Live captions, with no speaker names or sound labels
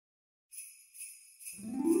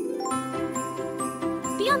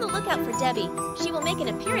the lookout for Debbie. She will make an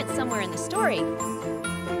appearance somewhere in the story.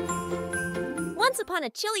 Once upon a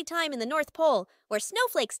chilly time in the North Pole, where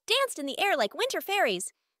snowflakes danced in the air like winter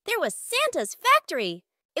fairies, there was Santa's factory.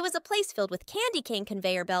 It was a place filled with candy cane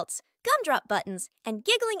conveyor belts, gumdrop buttons, and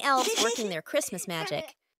giggling elves working their Christmas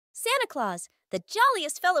magic. Santa Claus, the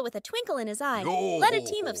jolliest fellow with a twinkle in his eye, led a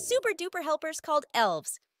team of super-duper helpers called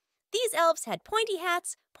elves. These elves had pointy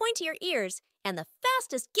hats, pointier ears, and the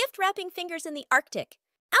fastest gift-wrapping fingers in the Arctic.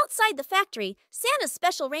 Outside the factory, Santa's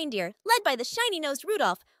special reindeer, led by the shiny-nosed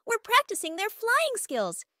Rudolph, were practicing their flying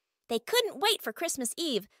skills. They couldn't wait for Christmas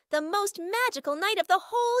Eve, the most magical night of the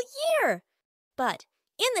whole year. But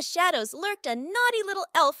in the shadows lurked a naughty little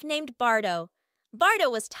elf named Bardo. Bardo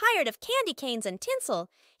was tired of candy canes and tinsel.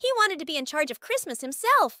 He wanted to be in charge of Christmas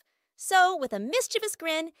himself. So, with a mischievous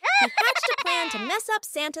grin, he hatched a plan to mess up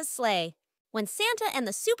Santa's sleigh. When Santa and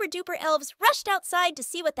the super-duper elves rushed outside to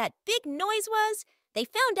see what that big noise was, they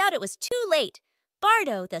found out it was too late.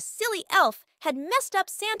 Bardo, the silly elf, had messed up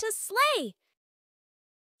Santa's sleigh.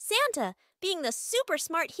 Santa, being the super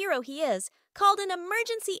smart hero he is, called an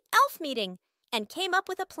emergency elf meeting and came up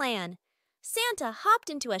with a plan. Santa hopped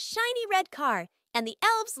into a shiny red car, and the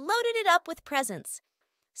elves loaded it up with presents.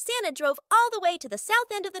 Santa drove all the way to the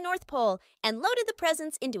south end of the North Pole and loaded the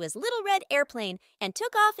presents into his little red airplane and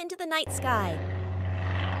took off into the night sky.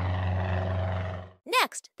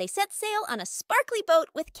 Next, they set sail on a sparkly boat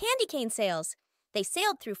with candy cane sails. They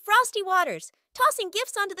sailed through frosty waters, tossing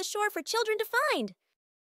gifts onto the shore for children to find.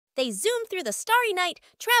 They zoomed through the starry night,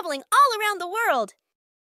 traveling all around the world.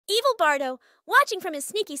 Evil Bardo, watching from his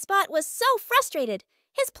sneaky spot, was so frustrated.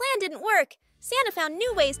 His plan didn't work. Santa found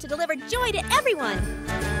new ways to deliver joy to everyone.